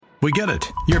We get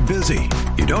it. You're busy.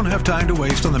 You don't have time to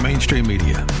waste on the mainstream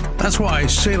media. That's why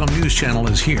Salem News Channel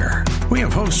is here. We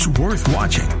have hosts worth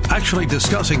watching, actually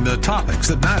discussing the topics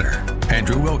that matter.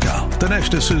 Andrew Wilkow,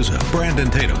 Dinesh D'Souza, Brandon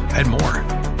Tatum, and more.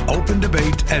 Open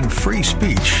debate and free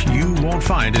speech you won't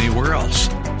find anywhere else.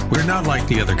 We're not like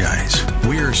the other guys.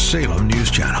 We're Salem News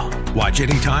Channel. Watch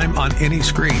anytime on any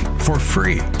screen for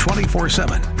free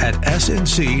 24/7 at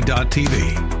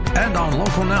snc.tv and on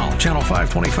Local Now, Channel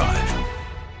 525.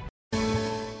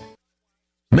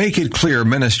 Make It Clear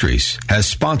Ministries has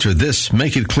sponsored this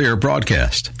Make It Clear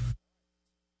broadcast.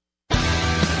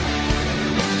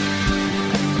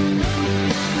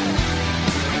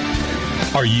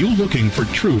 Are you looking for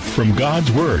truth from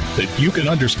God's Word that you can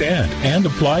understand and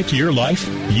apply to your life?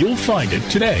 You'll find it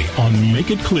today on Make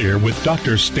It Clear with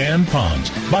Dr. Stan Pons,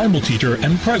 Bible teacher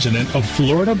and president of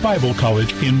Florida Bible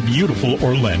College in beautiful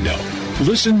Orlando.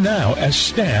 Listen now as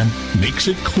Stan makes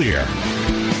it clear.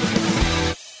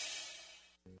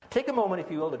 Take a moment, if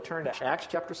you will, to turn to Acts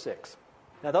chapter 6.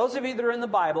 Now, those of you that are in the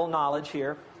Bible knowledge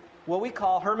here, what we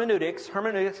call hermeneutics.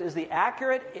 Hermeneutics is the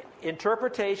accurate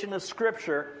interpretation of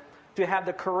Scripture to have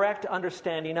the correct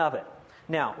understanding of it.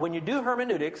 Now, when you do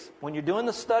hermeneutics, when you're doing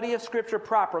the study of Scripture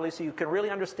properly so you can really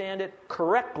understand it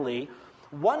correctly,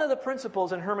 one of the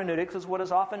principles in hermeneutics is what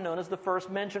is often known as the first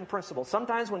mention principle.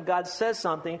 Sometimes when God says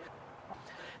something,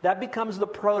 that becomes the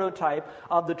prototype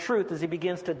of the truth as he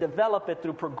begins to develop it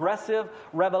through progressive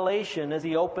revelation as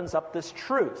he opens up this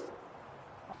truth.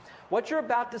 What you're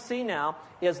about to see now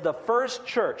is the first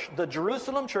church. The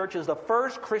Jerusalem church is the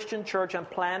first Christian church on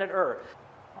planet Earth.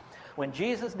 When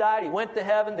Jesus died, he went to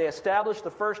heaven, they established the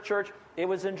first church. It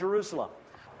was in Jerusalem.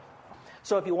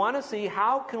 So if you want to see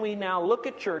how can we now look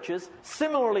at churches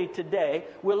similarly today,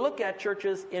 we'll look at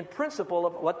churches in principle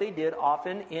of what they did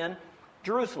often in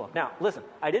Jerusalem. Now, listen,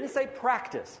 I didn't say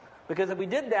practice, because if we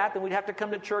did that, then we'd have to come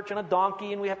to church on a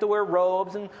donkey, and we have to wear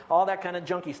robes and all that kind of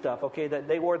junky stuff, okay, that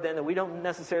they wore then that we don't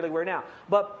necessarily wear now.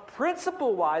 But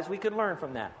principle-wise, we could learn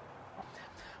from that.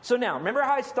 So now, remember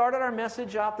how I started our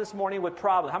message out this morning with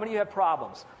problems? How many of you have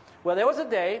problems? Well, there was a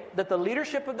day that the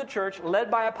leadership of the church, led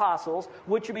by apostles,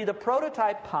 which would be the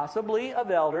prototype possibly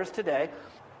of elders today,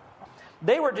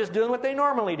 they were just doing what they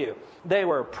normally do. They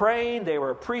were praying, they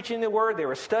were preaching the Word, they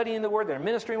were studying the Word, they were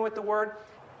ministering with the Word.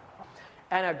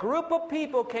 And a group of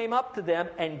people came up to them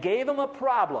and gave them a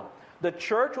problem. The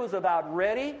church was about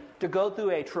ready to go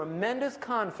through a tremendous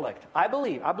conflict. I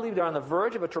believe they're on the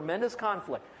verge of a tremendous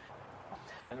conflict.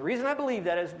 And the reason I believe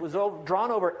that is was drawn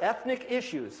over ethnic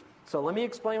issues. So let me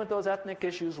explain what those ethnic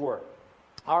issues were.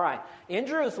 All right, in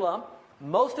Jerusalem,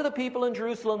 most of the people in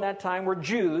Jerusalem that time were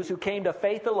Jews who came to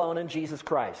faith alone in Jesus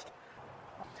Christ.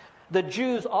 The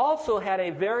Jews also had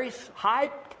a very high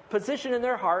position in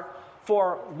their heart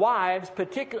for wives,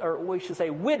 or we should say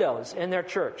widows, in their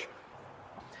church.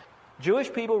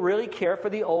 Jewish people really care for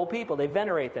the old people. They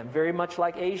venerate them, very much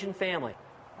like Asian family.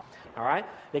 All right?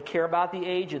 They care about the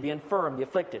aged, the infirm, the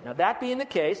afflicted. Now, that being the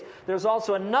case, there's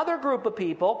also another group of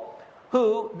people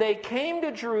who they came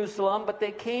to Jerusalem, but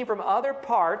they came from other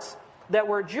parts that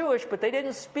were Jewish, but they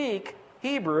didn't speak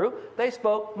Hebrew. They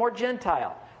spoke more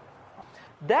Gentile.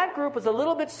 That group was a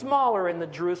little bit smaller in the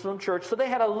Jerusalem church, so they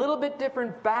had a little bit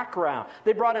different background.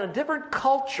 They brought in a different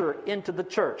culture into the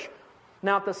church.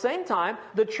 Now, at the same time,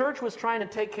 the church was trying to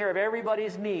take care of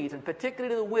everybody's needs, and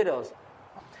particularly the widows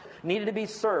needed to be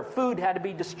served. Food had to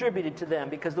be distributed to them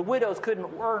because the widows couldn't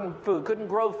earn food, couldn't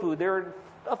grow food. They were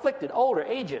afflicted, older,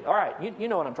 aged. All right, you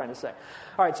know what I'm trying to say.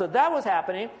 All right, so that was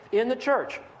happening in the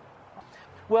church.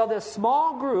 Well, this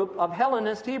small group of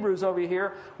Hellenist Hebrews over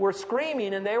here were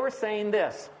screaming, and they were saying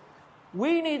this: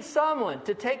 we need someone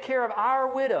to take care of our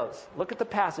widows. Look at the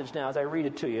passage now as I read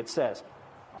it to you. It says,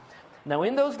 now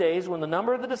in those days when the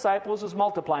number of the disciples was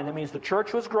multiplying, that means the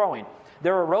church was growing,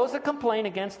 there arose a complaint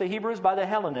against the Hebrews by the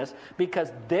Hellenists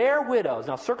because their widows,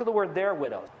 now circle the word their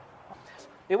widows.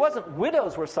 It wasn't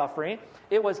widows were suffering,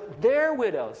 it was their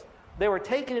widows. They were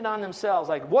taking it on themselves,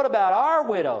 like, what about our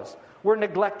widows? We're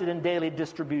neglected in daily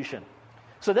distribution.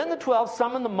 So then the 12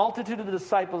 summoned the multitude of the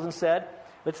disciples and said,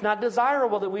 it's not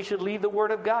desirable that we should leave the word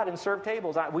of God and serve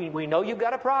tables. We know you've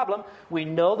got a problem. We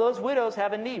know those widows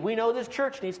have a need. We know this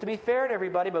church needs to be fair to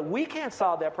everybody, but we can't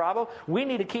solve that problem. We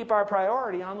need to keep our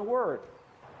priority on the word.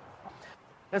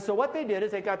 And so what they did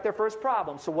is they got their first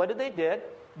problem. So what did they do?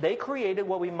 They created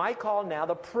what we might call now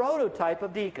the prototype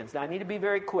of deacons. Now I need to be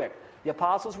very quick. The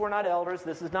apostles were not elders.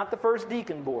 This is not the first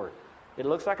deacon board. It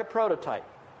looks like a prototype.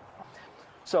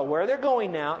 So where they're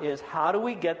going now is, how do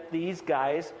we get these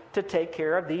guys to take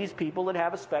care of these people that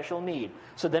have a special need?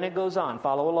 So then it goes on.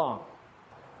 Follow along.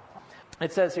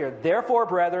 It says here, therefore,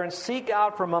 brethren, seek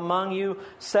out from among you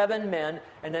 7 men,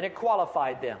 and then it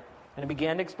qualified them. And it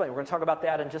began to explain. We're going to talk about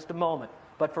that in just a moment.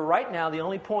 But for right now, the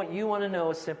only point you want to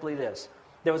know is simply this.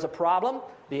 There was a problem.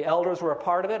 The elders were a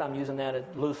part of it. I'm using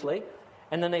that loosely.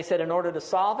 And then they said, in order to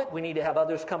solve it, we need to have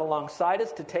others come alongside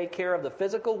us to take care of the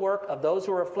physical work of those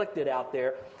who are afflicted out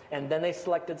there. And then they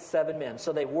selected 7 men.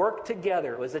 So they worked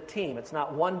together. It was a team. It's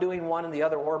not one doing one and the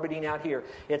other orbiting out here.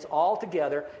 It's all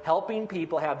together, helping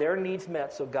people have their needs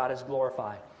met so God is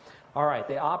glorified. All right,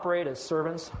 they operate as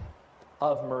servants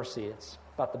of mercy. It's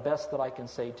about the best that I can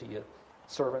say to you,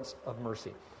 servants of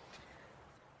mercy.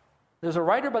 There's a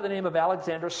writer by the name of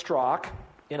Alexander Strauch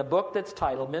in a book that's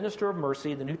titled Minister of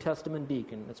Mercy, the New Testament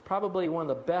Deacon. It's probably one of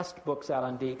the best books out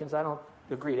on deacons. I don't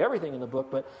agree to everything in the book,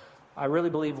 but I really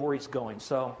believe where he's going.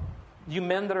 So you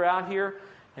men that are out here,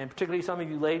 and particularly some of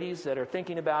you ladies that are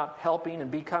thinking about helping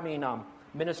and becoming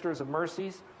ministers of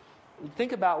mercies,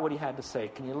 think about what he had to say.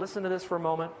 Can you listen to this for a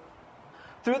moment?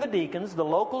 Through the deacons, the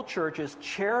local church's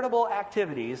charitable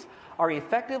activities are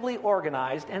effectively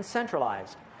organized and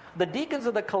centralized. The deacons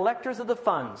are the collectors of the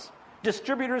funds,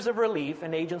 distributors of relief,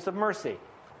 and agents of mercy.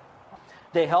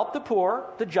 They help the poor,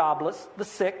 the jobless, the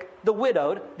sick, the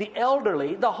widowed, the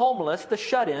elderly, the homeless, the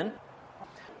shut-in,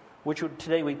 which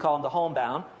today we call them the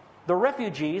homebound, the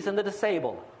refugees, and the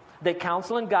disabled. They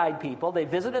counsel and guide people. They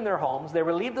visit in their homes. They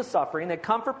relieve the suffering. They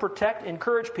comfort, protect,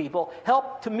 encourage people,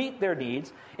 help to meet their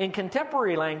needs. In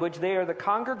contemporary language, they are the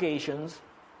congregation's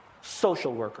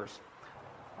social workers.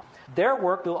 Their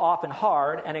work, though often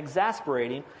hard and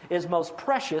exasperating, is most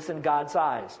precious in God's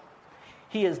eyes.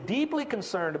 He is deeply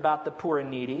concerned about the poor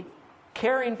and needy.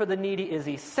 Caring for the needy is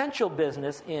essential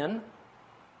business in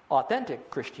authentic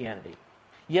Christianity.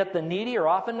 Yet the needy are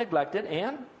often neglected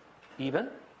and even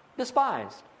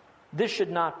despised. This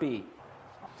should not be.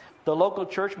 The local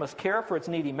church must care for its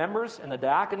needy members, and the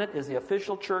diaconate is the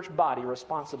official church body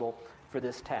responsible for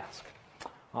this task.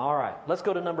 All right, let's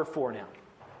go to number 4 now.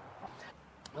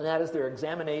 And that is their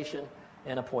examination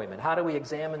and appointment. How do we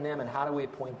examine them and how do we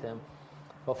appoint them?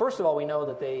 Well, first of all, we know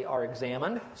that they are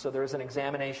examined, so there is an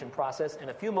examination process. In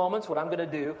a few moments, what I'm going to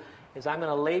do is I'm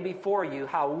going to lay before you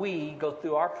how we go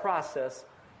through our process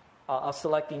of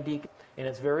selecting deacons. And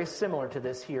it's very similar to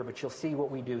this here, but you'll see what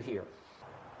we do here.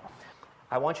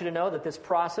 I want you to know that this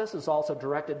process is also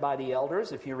directed by the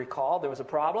elders. If you recall, there was a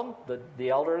problem. The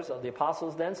elders, the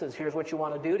apostles then says, here's what you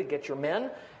want to do to get your men.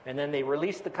 And then they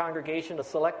released the congregation to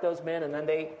select those men, and then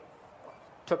they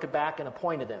took it back and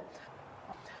appointed them.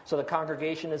 So the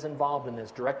congregation is involved in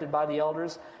this, directed by the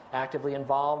elders, actively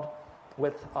involved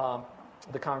with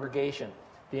the congregation.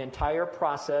 The entire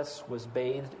process was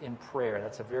bathed in prayer.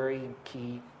 That's a very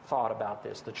key thought about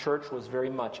this. The church was very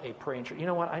much a praying church. You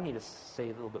know what? I need to say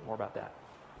a little bit more about that.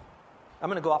 I'm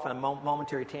going to go off on a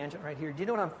momentary tangent right here. Do you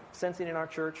know what I'm sensing in our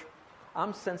church?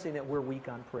 I'm sensing that we're weak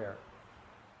on prayer.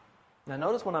 Now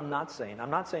notice what I'm not saying. I'm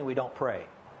not saying we don't pray.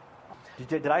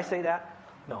 Did I say that?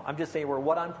 No, I'm just saying we're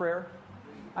what on prayer?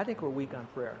 I think we're weak on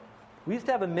prayer. We used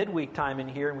to have a midweek time in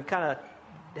here, and we kind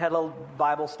of had a little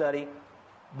Bible study,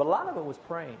 but a lot of it was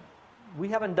praying. We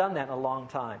haven't done that in a long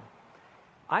time.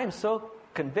 I am so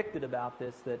convicted about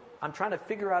this that I'm trying to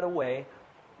figure out a way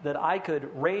that I could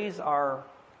raise our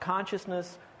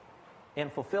consciousness and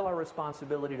fulfill our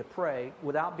responsibility to pray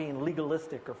without being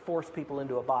legalistic or force people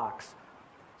into a box.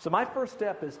 So my first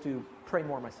step is to pray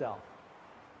more myself.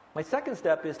 My second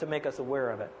step is to make us aware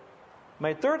of it.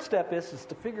 My third step is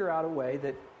to figure out a way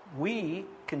that we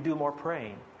can do more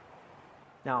praying.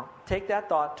 Now, take that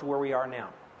thought to where we are now.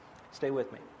 Stay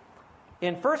with me.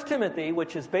 In 1 Timothy,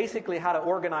 which is basically how to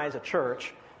organize a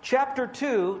church, chapter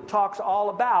 2 talks all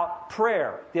about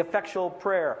prayer, the effectual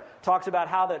prayer. Talks about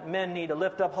how that men need to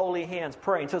lift up holy hands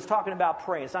praying. So it's talking about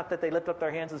praying. It's not that they lift up their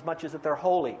hands as much as that they're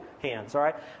holy hands, all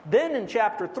right? Then in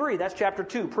chapter 3, that's chapter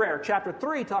 2, prayer. Chapter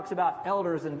 3 talks about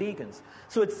elders and deacons.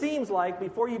 So it seems like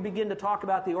before you begin to talk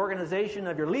about the organization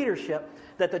of your leadership,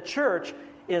 that the church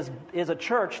is a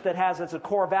church that has as a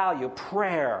core value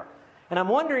prayer. And I'm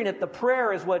wondering if the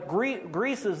prayer is what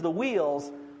greases the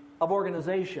wheels of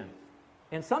organization.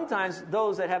 And sometimes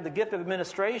those that have the gift of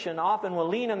administration often will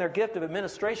lean on their gift of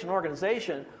administration and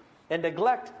organization and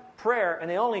neglect prayer, and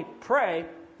they only pray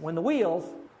when the wheels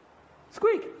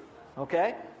squeak,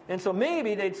 okay? And so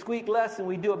maybe they'd squeak less and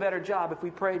we'd do a better job if we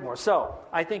prayed more. So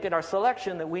I think in our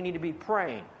selection that we need to be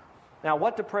praying. Now,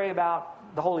 what to pray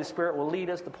about, the Holy Spirit will lead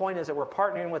us. The point is that we're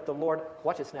partnering with the Lord,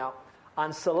 watch this now,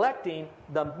 on selecting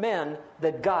the men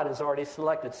that God has already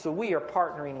selected. So we are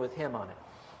partnering with Him on it.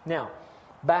 Now,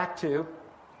 back to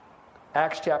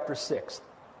Acts chapter 6.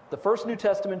 The first New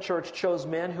Testament church chose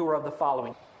men who were of the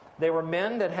following. They were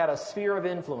men that had a sphere of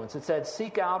influence. It said,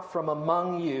 seek out from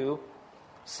among you.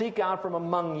 Seek out from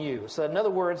among you. So in other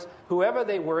words, whoever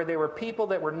they were people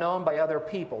that were known by other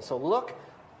people. So look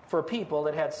for people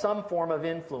that had some form of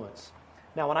influence.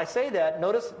 Now, when I say that,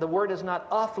 notice the word is not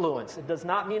affluence. It does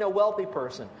not mean a wealthy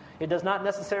person. It does not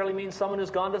necessarily mean someone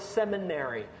who's gone to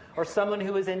seminary or someone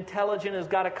who is intelligent, has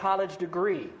got a college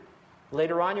degree.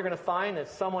 Later on, you're going to find that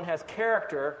someone has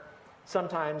character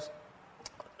sometimes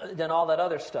than all that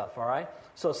other stuff, all right?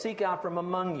 So seek out from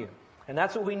among you. And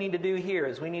that's what we need to do here,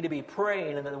 is we need to be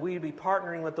praying and then we need to be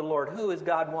partnering with the Lord. Who is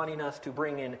God wanting us to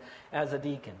bring in as a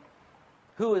deacon?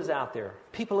 Who is out there?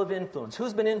 People of influence.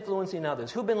 Who's been influencing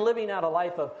others? Who's been living out a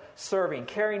life of serving,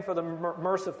 caring for the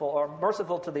merciful or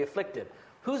merciful to the afflicted?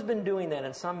 Who's been doing that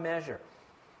in some measure?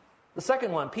 The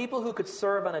second one, people who could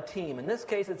serve on a team. In this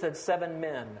case, it said 7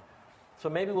 men. So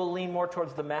maybe we'll lean more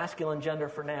towards the masculine gender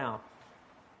for now.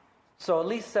 So at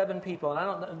least 7 people.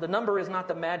 And the number is not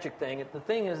the magic thing. The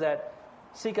thing is that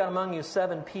seek out among you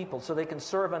 7 people so they can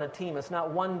serve on a team. It's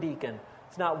not one deacon.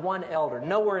 It's not one elder.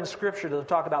 Nowhere in Scripture does it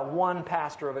talk about one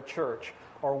pastor of a church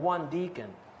or one deacon.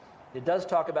 It does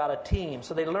talk about a team.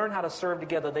 So they learn how to serve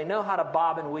together. They know how to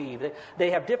bob and weave.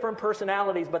 They have different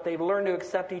personalities, but they've learned to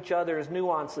accept each other's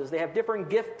nuances. They have different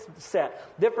gift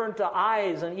set, different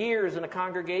eyes and ears in a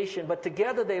congregation, but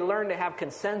together they learn to have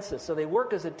consensus. So they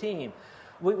work as a team.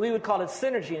 We would call it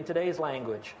synergy in today's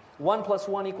language. 1 +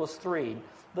 1 = 3.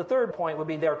 The third point would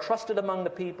be they're trusted among the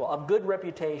people, of good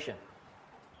reputation.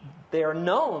 They are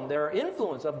known, their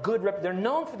influence of they're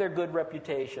known for their good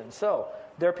reputation. So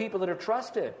they're people that are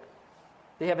trusted.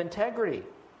 They have integrity.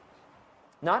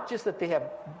 Not just that they have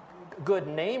good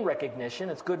name recognition,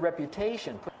 it's good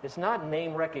reputation. It's not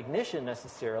name recognition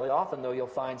necessarily. Often, though, you'll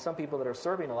find some people that are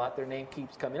serving a lot, their name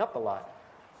keeps coming up a lot.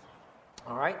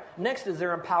 All right? Next is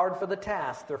they're empowered for the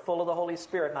task. They're full of the Holy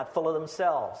Spirit, not full of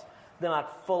themselves. They're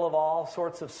not full of all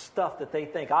sorts of stuff that they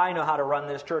think, I know how to run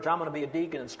this church, I'm going to be a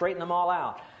deacon and straighten them all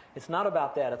out. It's not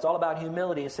about that. It's all about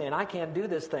humility and saying, I can't do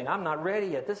this thing. I'm not ready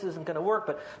yet. This isn't going to work.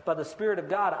 But by the Spirit of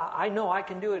God, I know I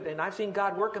can do it. And I've seen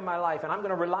God work in my life. And I'm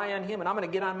going to rely on Him. And I'm going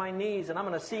to get on my knees. And I'm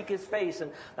going to seek His face.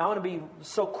 And I want to be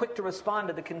so quick to respond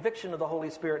to the conviction of the Holy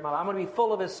Spirit in my life. I'm going to be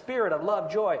full of His Spirit of love,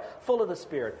 joy, full of the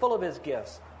Spirit, full of His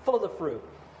gifts, full of the fruit.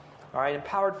 All right,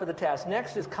 empowered for the task.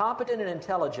 Next is competent and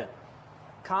intelligent.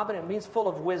 Competent means full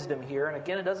of wisdom here. And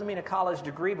again, it doesn't mean a college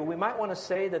degree, but we might want to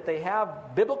say that they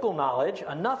have biblical knowledge,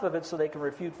 enough of it so they can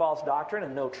refute false doctrine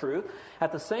and know truth.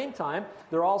 At the same time,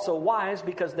 they're also wise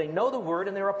because they know the Word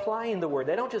and they're applying the Word.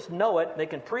 They don't just know it, they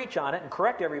can preach on it and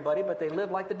correct everybody, but they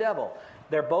live like the devil.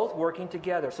 They're both working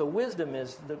together. So wisdom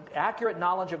is the accurate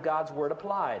knowledge of God's Word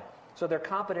applied. So they're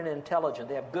competent and intelligent.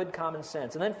 They have good common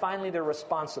sense. And then finally, they're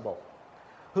responsible,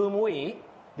 whom we,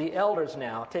 the elders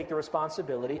now, take the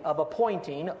responsibility of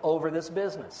appointing over this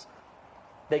business.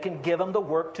 They can give them the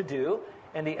work to do,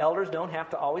 and the elders don't have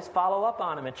to always follow up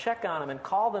on them and check on them and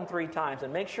call them 3 times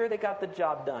and make sure they got the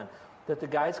job done, that the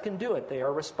guys can do it. They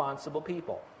are responsible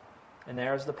people. And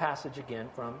there's the passage again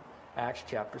from Acts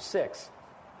chapter 6.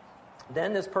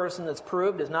 Then this person that's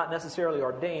proved is not necessarily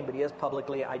ordained, but he is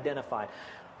publicly identified.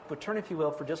 But turn, if you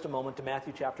will, for just a moment to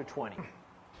Matthew chapter 20.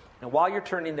 And while you're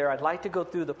turning there, I'd like to go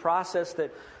through the process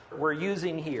that we're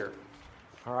using here.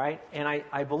 All right? And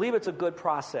I believe it's a good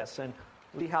process. And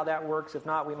see how that works. If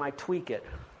not, we might tweak it.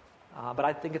 But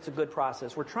I think it's a good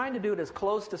process. We're trying to do it as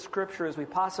close to Scripture as we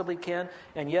possibly can,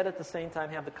 and yet at the same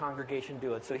time have the congregation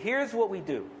do it. So here's what we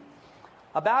do.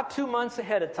 About 2 months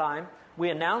ahead of time, we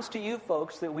announce to you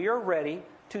folks that we are ready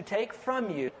to take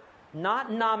from you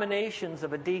not nominations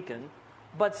of a deacon,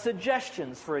 but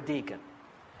suggestions for a deacon.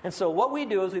 And so what we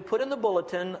do is we put in the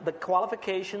bulletin the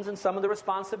qualifications and some of the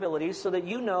responsibilities so that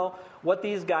you know what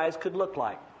these guys could look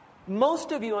like.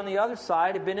 Most of you on the other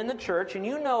side have been in the church, and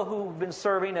you know who've been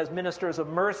serving as ministers of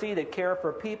mercy that care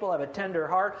for people, have a tender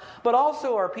heart, but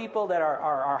also are people that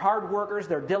are hard workers,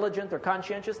 they're diligent, they're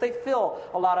conscientious. They fill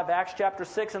a lot of Acts chapter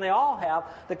 6, and they all have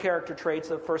the character traits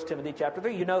of 1 Timothy chapter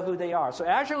 3. You know who they are. So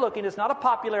as you're looking, it's not a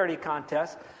popularity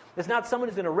contest. It's not someone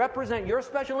who's going to represent your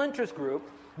special interest group,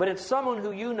 but it's someone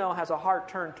who you know has a heart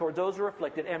turned towards those who are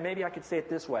afflicted. And maybe I could say it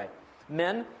this way.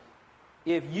 Men,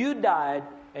 if you died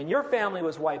and your family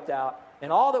was wiped out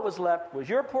and all that was left was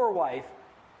your poor wife,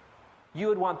 you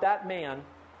would want that man,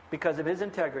 because of his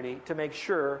integrity, to make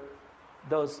sure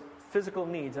those physical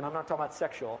needs, and I'm not talking about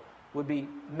sexual, would be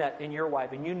met in your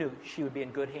wife, and you knew she would be in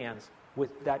good hands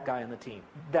with that guy on the team.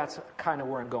 That's kind of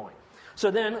where I'm going.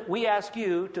 So then we ask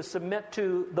you to submit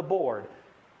to the board.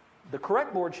 The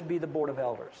correct board should be the board of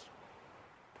elders.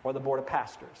 or the board of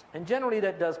pastors. And generally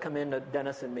that does come into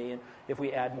Dennis and me, and if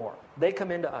we add more. They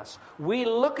come into us. We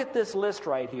look at this list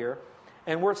right here,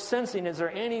 and we're sensing, is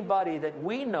there anybody that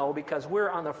we know, because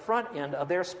we're on the front end of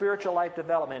their spiritual life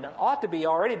development, and ought to be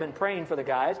already been praying for the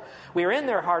guys. We are in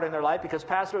their heart and their life, because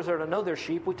pastors are to know their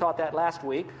sheep. We taught that last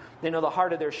week. They know the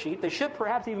heart of their sheep. They should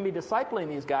perhaps even be discipling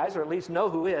these guys, or at least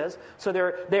know who is. So they're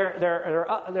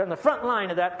in the front line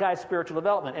of that guy's spiritual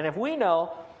development. And if we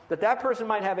know that person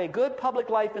might have a good public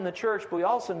life in the church, but we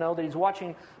also know that he's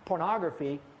watching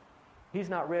pornography, he's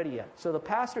not ready yet. So the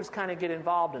pastors kind of get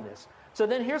involved in this. So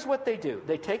then here's what they do.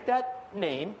 They take that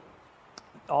name,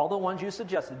 all the ones you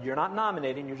suggested. You're not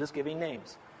nominating, you're just giving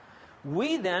names.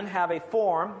 We then have a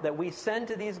form that we send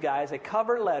to these guys, a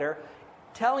cover letter,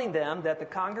 telling them that the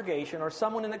congregation or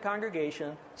someone in the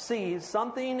congregation sees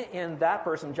something in that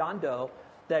person, John Doe,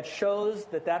 that shows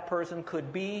that person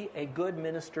could be a good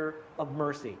minister of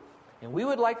mercy. And we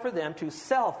would like for them to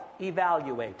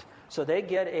self-evaluate. So they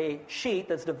get a sheet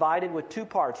that's divided with two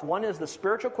parts. One is the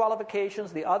spiritual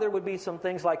qualifications. The other would be some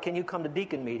things like, can you come to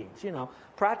deacon meetings?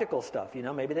 Practical stuff.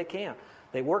 Maybe they can't.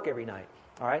 They work every night.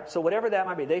 All right? So whatever that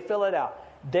might be, they fill it out.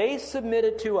 They submit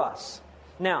it to us.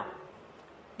 Now,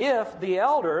 if the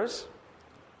elders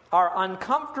are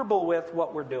uncomfortable with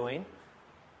what we're doing,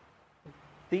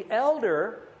 the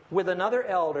elder with another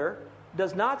elder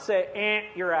does not say,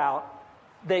 you're out.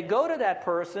 They go to that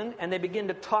person and they begin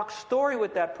to talk story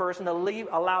with that person to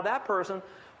allow that person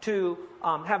to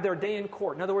have their day in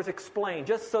court. In other words, explain,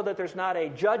 just so that there's not a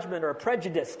judgment or a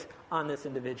prejudice on this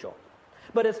individual.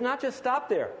 But it's not just stopped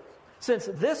there. Since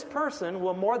this person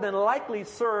will more than likely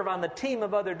serve on the team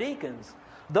of other deacons,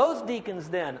 those deacons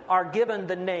then are given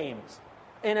the names.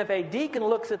 And if a deacon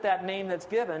looks at that name that's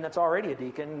given, that's already a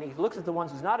deacon, and he looks at the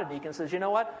ones who's not a deacon and says, you know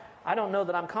what? I don't know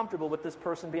that I'm comfortable with this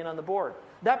person being on the board.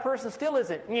 That person still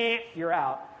isn't, you're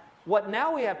out. What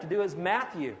now we have to do is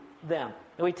Matthew them.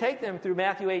 And we take them through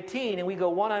Matthew 18 and we go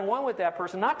one-on-one with that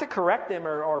person, not to correct them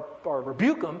or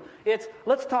rebuke them. It's,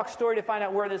 let's talk story to find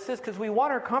out where this is, because we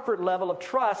want our comfort level of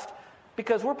trust,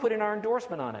 because we're putting our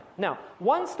endorsement on it. Now,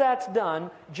 once that's done,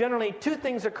 generally two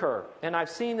things occur. And I've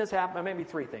seen this happen, maybe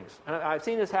three things. And I've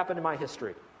seen this happen in my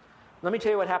history. Let me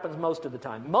tell you what happens most of the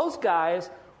time. Most guys,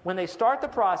 when they start the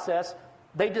process,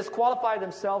 they disqualify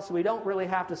themselves, so we don't really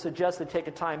have to suggest they take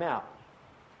a time out.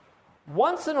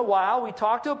 Once in a while, we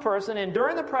talk to a person, and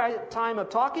during the time of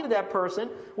talking to that person,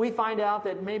 we find out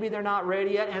that maybe they're not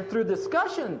ready yet, and through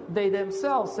discussion, they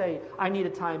themselves say, I need a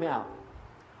time out.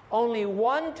 Only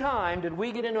one time did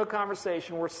we get into a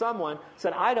conversation where someone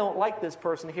said, I don't like this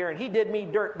person here, and he did me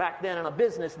dirt back then in a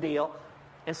business deal.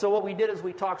 And so what we did is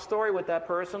we talked story with that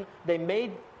person. They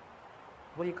made,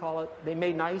 They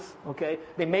made nice, okay?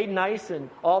 They made nice and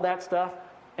all that stuff.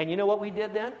 And you know what we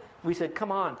did then? We said,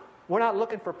 come on. We're not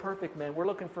looking for perfect men. We're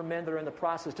looking for men that are in the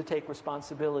process to take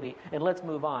responsibility. And let's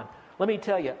move on. Let me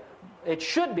tell you, it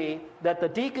should be that the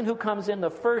deacon who comes in the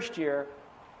first year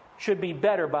should be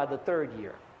better by the third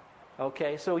year.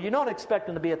 Okay, so you don't expect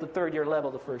them to be at the third year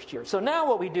level the first year. So now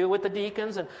what we do with the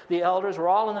deacons and the elders, we're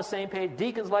all on the same page.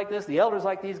 Deacons like this, the elders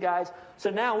like these guys.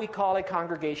 So now we call a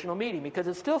congregational meeting, because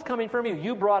it's still coming from you.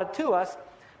 You brought it to us.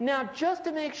 Now, just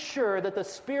to make sure that the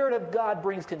Spirit of God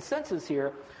brings consensus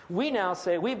here, we now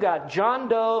say we've got John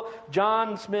Doe,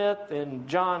 John Smith, and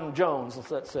John Jones,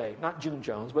 let's say. Not June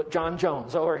Jones, but John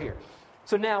Jones over here.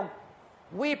 So now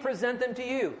we present them to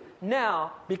you.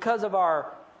 Now, because of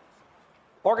our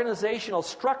organizational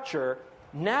structure,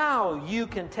 now you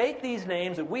can take these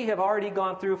names that we have already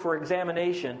gone through for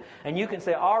examination, and you can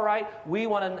say, all right, we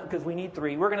want to, because we need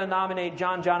three, we're going to nominate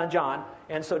John, John, and John.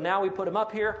 And so now we put them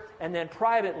up here, and then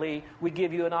privately we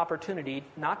give you an opportunity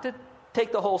not to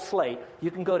take the whole slate. You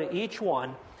can go to each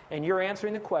one, and you're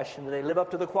answering the question, do they live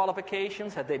up to the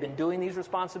qualifications? Have they been doing these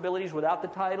responsibilities without the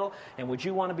title? And would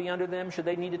you want to be under them? Should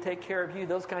they need to take care of you?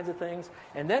 Those kinds of things.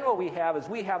 And then what we have is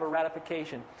we have a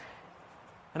ratification.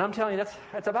 And I'm telling you,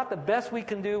 that's about the best we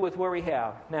can do with where we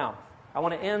have. Now, I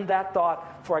want to end that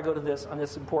thought before I go to this on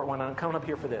this important one. I'm coming up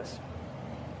here for this.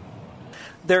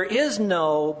 There is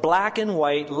no black and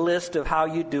white list of how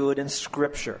you do it in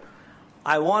Scripture.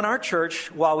 I want our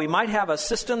church, while we might have a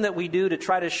system that we do to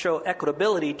try to show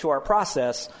equitability to our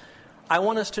process, I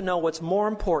want us to know what's more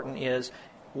important is,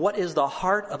 what is the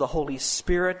heart of the Holy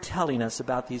Spirit telling us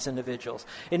about these individuals?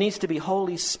 It needs to be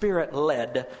Holy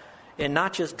Spirit-led, and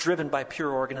not just driven by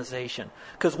pure organization.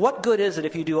 Because what good is it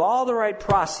if you do all the right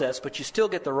process, but you still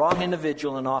get the wrong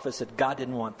individual in office that God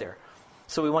didn't want there?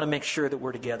 So we want to make sure that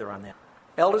we're together on that.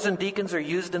 Elders and deacons are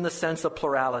used in the sense of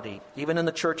plurality. Even in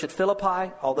the church at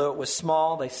Philippi, although it was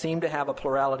small, they seemed to have a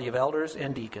plurality of elders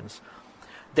and deacons.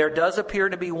 There does appear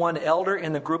to be one elder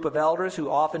in the group of elders who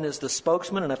often is the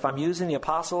spokesman. And if I'm using the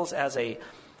apostles as a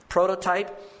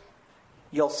prototype,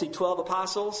 you'll see 12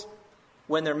 apostles.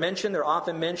 When they're mentioned, they're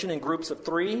often mentioned in groups of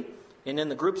 3. And in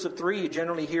the groups of 3, you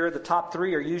generally hear the top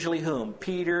 3 are usually whom?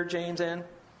 Peter, James, and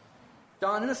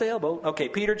John in a sailboat. Okay,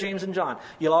 Peter, James, and John.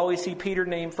 You'll always see Peter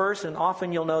named first, and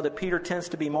often you'll know that Peter tends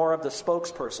to be more of the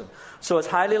spokesperson. So it's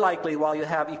highly likely while you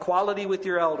have equality with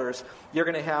your elders, you're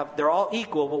going to have, they're all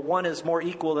equal, but one is more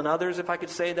equal than others, if I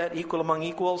could say that, equal among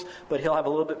equals, but he'll have a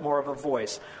little bit more of a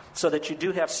voice. So that you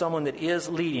do have someone that is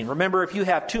leading. Remember, if you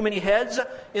have too many heads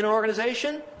in an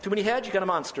organization, too many heads, you got a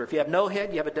monster. If you have no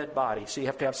head, you have a dead body. So you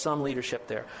have to have some leadership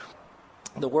there.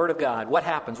 The Word of God, what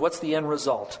happens? What's the end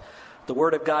result? The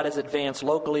Word of God is advanced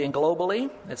locally and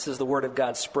globally. It says the Word of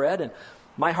God spread. And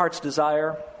my heart's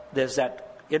desire is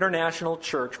that International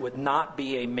Church would not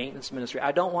be a maintenance ministry.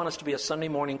 I don't want us to be a Sunday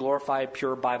morning glorified,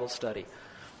 pure Bible study.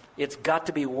 It's got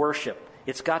to be worship.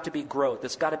 It's got to be growth.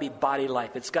 It's got to be body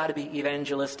life. It's got to be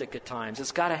evangelistic at times.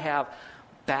 It's got to have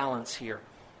balance here.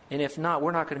 And if not,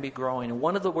 we're not going to be growing. And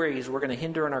one of the ways we're going to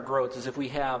hinder in our growth is if we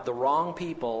have the wrong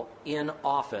people in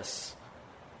office,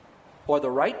 or the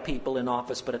right people in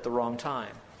office, but at the wrong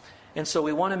time. And so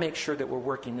we want to make sure that we're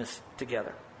working this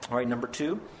together. All right, number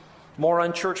 2, more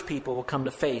unchurched people will come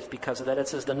to faith because of that. It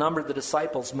says the number of the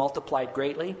disciples multiplied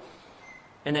greatly.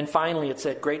 And then finally it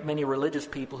said great many religious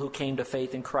people who came to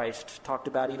faith in Christ. Talked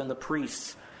about even the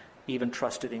priests even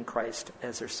trusted in Christ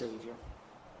as their Savior.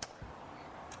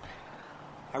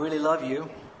 I really love you.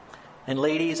 And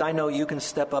ladies, I know you can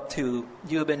step up too.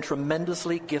 You have been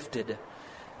tremendously gifted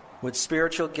with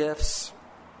spiritual gifts,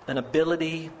 an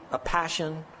ability, a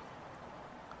passion,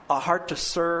 a heart to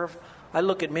serve. I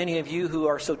look at many of you who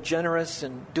are so generous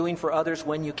and doing for others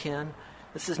when you can.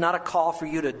 This is not a call for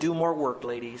you to do more work,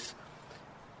 ladies.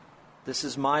 This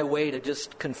is my way to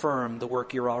just confirm the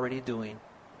work you're already doing.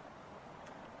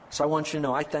 So I want you to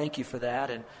know I thank you for that.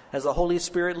 And as the Holy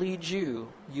Spirit leads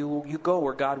you, you go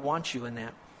where God wants you in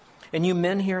that. And you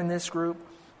men here in this group,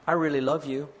 I really love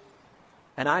you.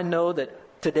 And I know that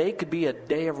today could be a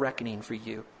day of reckoning for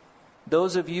you.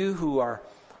 Those of you who are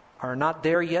not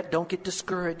there yet, don't get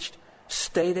discouraged.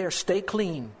 Stay there. Stay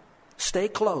clean. Stay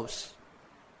close.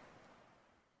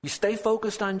 You stay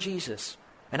focused on Jesus,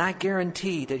 and I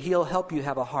guarantee that He'll help you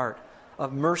have a heart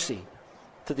of mercy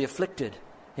to the afflicted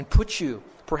and put you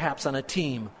perhaps on a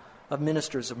team of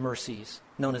ministers of mercies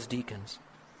known as deacons.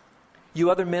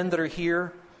 You other men that are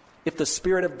here, if the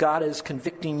Spirit of God is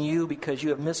convicting you because you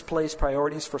have misplaced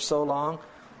priorities for so long,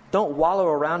 don't wallow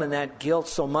around in that guilt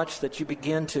so much that you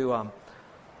begin to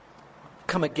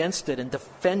come against it and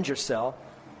defend yourself.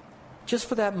 Just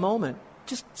for that moment,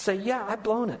 just say, yeah, I've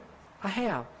blown it. I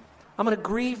have. I'm going to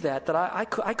grieve that I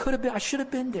could have been, I should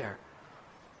have been there.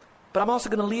 But I'm also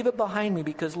going to leave it behind me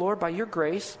because, Lord, by your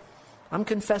grace, I'm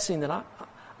confessing that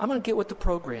I'm going to get with the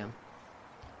program.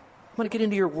 I'm going to get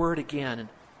into your word again and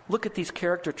look at these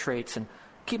character traits and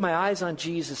keep my eyes on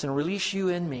Jesus and release you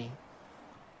in me.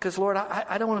 Because, Lord,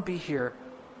 I don't want to be here.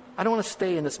 I don't want to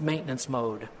stay in this maintenance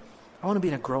mode. I want to be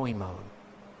in a growing mode.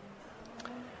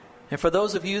 And for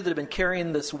those of you that have been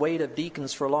carrying this weight of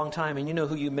deacons for a long time, and you know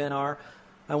who you men are,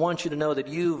 I want you to know that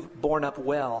you've borne up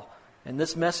well. And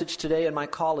this message today and my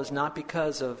call is not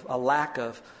because of a lack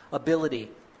of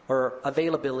ability or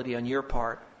availability on your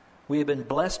part. We have been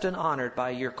blessed and honored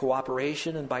by your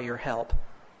cooperation and by your help.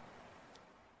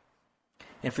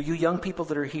 And for you young people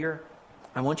that are here,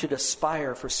 I want you to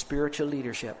aspire for spiritual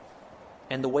leadership.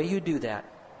 And the way you do that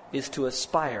is to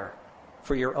aspire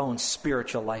for your own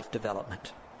spiritual life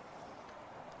development.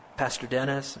 Pastor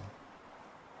Dennis, and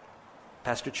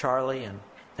Pastor Charlie, and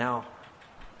now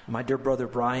my dear brother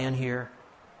Brian here,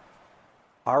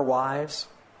 our wives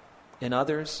and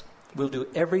others will do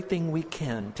everything we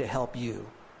can to help you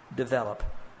develop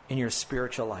in your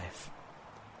spiritual life.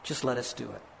 Just let us do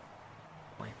it.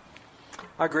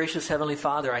 Our gracious Heavenly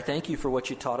Father, I thank you for what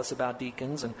you taught us about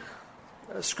deacons. And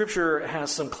Scripture has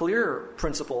some clear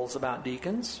principles about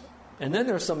deacons. And then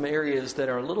there are some areas that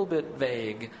are a little bit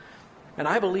vague. And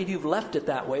I believe you've left it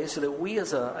that way so that we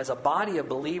as a body of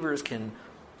believers can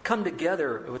come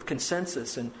together with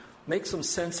consensus and make some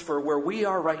sense for where we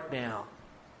are right now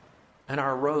and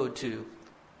our road to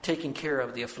taking care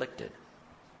of the afflicted.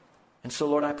 And so,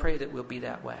 Lord, I pray that we'll be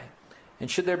that way. And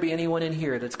should there be anyone in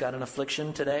here that's got an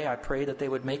affliction today, I pray that they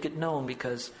would make it known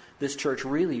because this church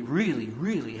really, really,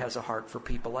 really has a heart for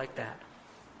people like that.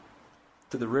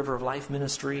 Through the River of Life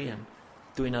ministry and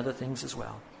doing other things as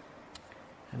well.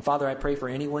 And Father, I pray for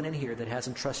anyone in here that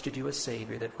hasn't trusted you as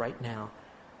Savior, that right now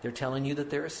they're telling you that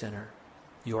they're a sinner.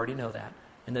 You already know that.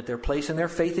 And that they're placing their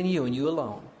faith in you and you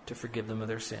alone to forgive them of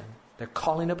their sin. They're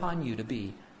calling upon you to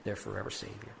be their forever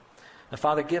Savior. Now,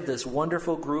 Father, give this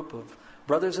wonderful group of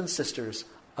brothers and sisters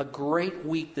a great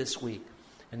week this week.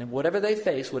 And then whatever they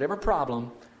face, whatever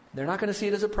problem, they're not going to see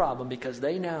it as a problem because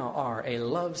they now are a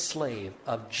loved slave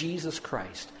of Jesus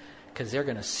Christ, because they're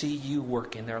going to see you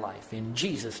work in their life. In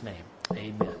Jesus' name,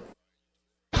 amen.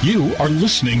 You are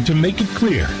listening to Make It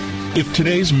Clear. If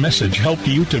today's message helped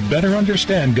you to better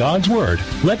understand God's Word,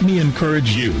 let me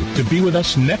encourage you to be with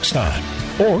us next time.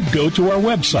 Or go to our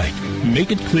website,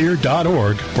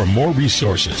 makeitclear.org, for more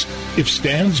resources. If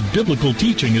Stan's biblical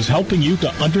teaching is helping you to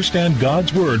understand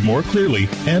God's Word more clearly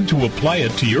and to apply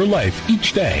it to your life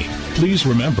each day, please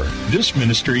remember, this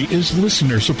ministry is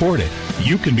listener-supported.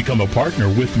 You can become a partner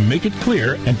with Make It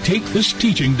Clear and take this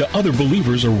teaching to other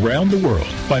believers around the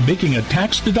world by making a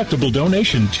tax-deductible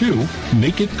donation to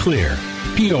Make It Clear.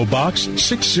 P.O. Box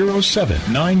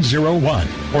 607901,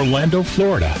 Orlando,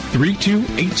 Florida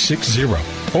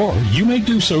 32860. Or you may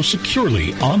do so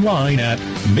securely online at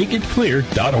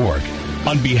makeitclear.org.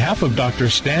 On behalf of Dr.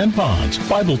 Stan Ponz,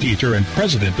 Bible teacher and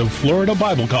president of Florida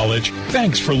Bible College,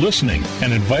 thanks for listening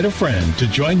and invite a friend to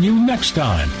join you next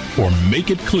time for Make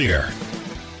It Clear.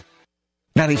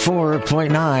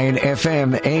 94.9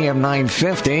 FM, AM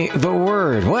 950, The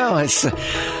Word. Well, it's a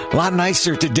lot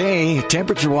nicer today,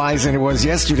 temperature-wise, than it was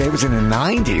yesterday. It was in the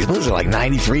 90s. What was it, like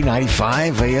 93,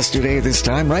 95 yesterday at this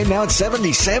time? Right now it's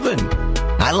 77.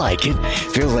 I like it.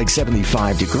 Feels like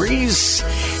 75 degrees,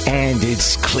 and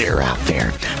it's clear out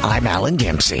there. I'm Alan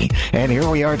Dempsey, and here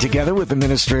we are together with the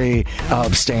ministry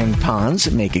of Stan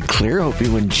Ponz. Make It Clear. Hope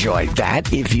you enjoyed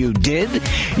that. If you did,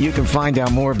 you can find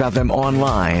out more about them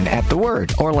online at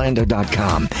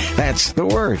thewordorlando.com. That's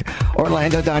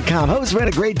thewordorlando.com. Hope it's been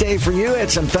a great day for you. Had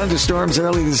some thunderstorms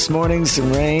early this morning,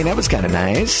 some rain. That was kind of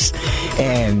nice.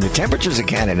 And the temperatures are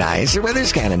kind of nice. The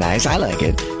weather's kind of nice. I like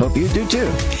it. Hope you do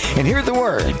too. And here at The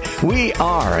Word, we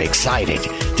are excited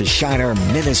to shine our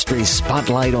ministry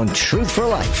spotlight on Truth for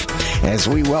Life as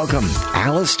we welcome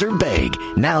Alistair Begg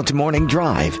now to Morning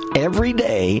Drive every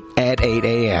day at 8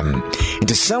 a.m. And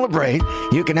to celebrate,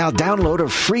 you can now download a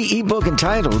free ebook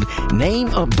entitled Name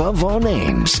Above All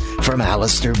Names from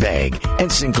Alistair Begg and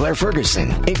Sinclair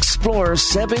Ferguson. Explore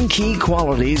 7 key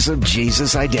qualities of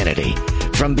Jesus' identity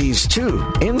from these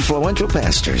 2 influential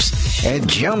pastors and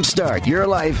jumpstart your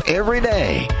life every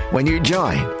day when you join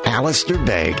Alistair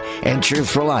Begg and Truth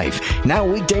for Life. Now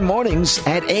weekday mornings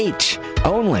at 8,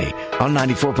 only on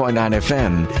 94.9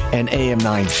 FM and AM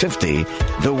 950,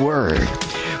 The Word.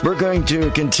 We're going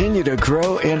to continue to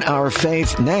grow in our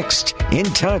faith next. In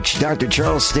touch, Dr.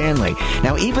 Charles Stanley.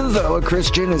 Now, even though a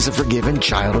Christian is a forgiven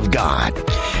child of God,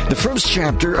 the first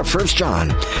chapter of 1 John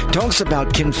talks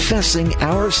about confessing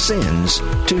our sins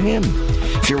to Him.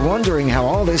 If you're wondering how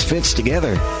all this fits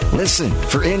together, listen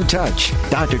for In Touch,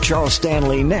 Dr. Charles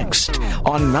Stanley next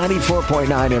on 94.9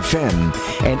 FM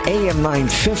and AM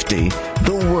 950,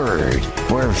 The Word,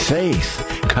 where faith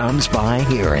comes by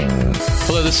hearing.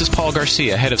 Hello, this is Paul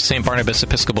Garcia, head of St. Barnabas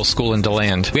Episcopal School in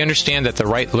DeLand. We understand that the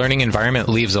right learning environment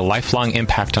leaves a lifelong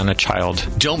impact on a child.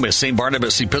 Don't miss St.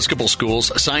 Barnabas Episcopal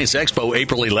School's Science Expo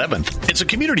April 11th. It's a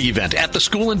community event at the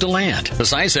school in DeLand. The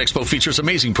Science Expo features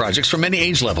amazing projects for many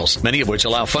age levels, many of which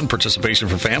allow fun participation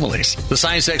for families. The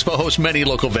Science Expo hosts many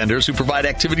local vendors who provide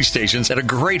activity stations that are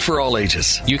great for all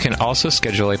ages. You can also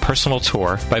schedule a personal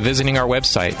tour by visiting our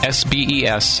website, sbes.org.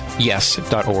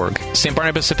 St.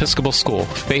 Barnabas Episcopal School,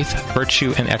 faith,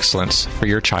 virtue, and excellence for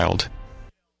your child.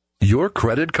 Your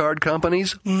credit card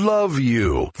companies love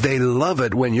you. They love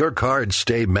it when your cards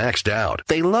stay maxed out.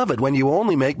 They love it when you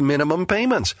only make minimum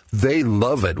payments. They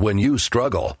love it when you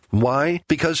struggle. Why?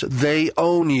 Because they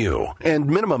own you. And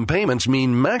minimum payments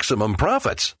mean maximum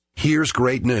profits. Here's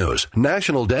great news.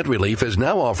 National Debt Relief is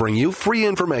now offering you free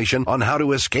information on how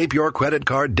to escape your credit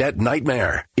card debt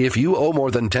nightmare. If you owe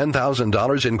more than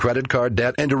 $10,000 in credit card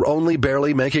debt and are only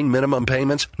barely making minimum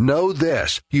payments, know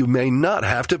this. You may not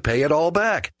have to pay it all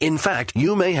back. In fact,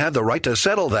 you may have the right to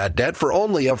settle that debt for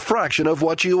only a fraction of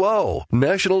what you owe.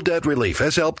 National Debt Relief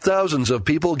has helped thousands of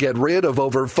people get rid of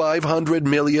over $500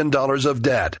 million of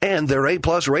debt. And they're A+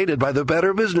 rated by the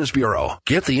Better Business Bureau.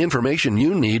 Get the information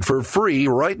you need for free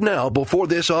right now before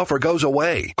this offer goes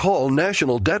away. Call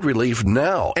National Debt Relief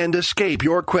now and escape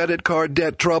your credit card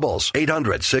debt troubles.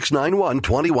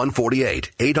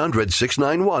 800-691-2148.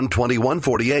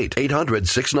 800-691-2148.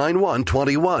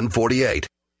 800-691-2148.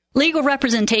 Legal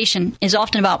representation is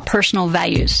often about personal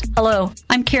values. Hello,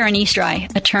 I'm Karen Eastry,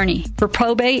 attorney. For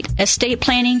probate, estate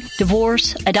planning,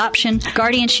 divorce, adoption,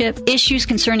 guardianship, issues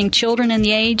concerning children and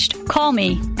the aged, call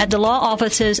me at the law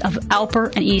offices of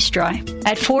Alper and Eastry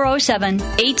at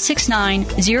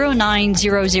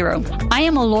 407-869-0900. I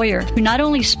am a lawyer who not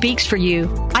only speaks for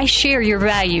you, I share your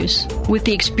values with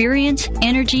the experience,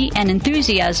 energy, and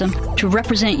enthusiasm to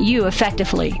represent you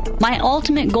effectively. My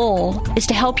ultimate goal is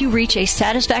to help you reach a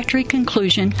satisfactory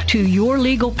conclusion to your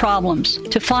legal problems,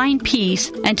 to find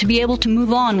peace, and to be able to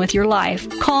move on with your life.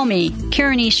 Call me,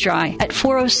 Karen Eastry, at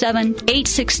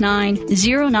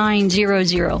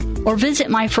 407-869-0900 or visit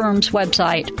my firm's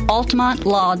website,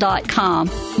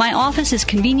 altamontlaw.com. My office is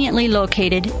conveniently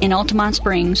located in Altamont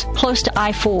Springs, close to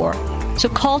I-4. So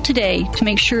call today to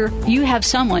make sure you have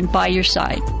someone by your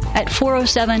side at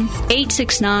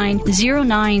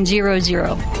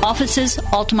 407-869-0900. Offices,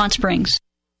 Altamont Springs.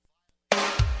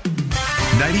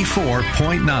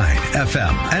 94.9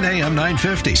 FM and AM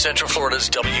 950. Central Florida's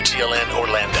WTLN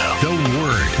Orlando. The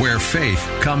Word, where faith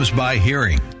comes by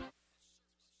hearing.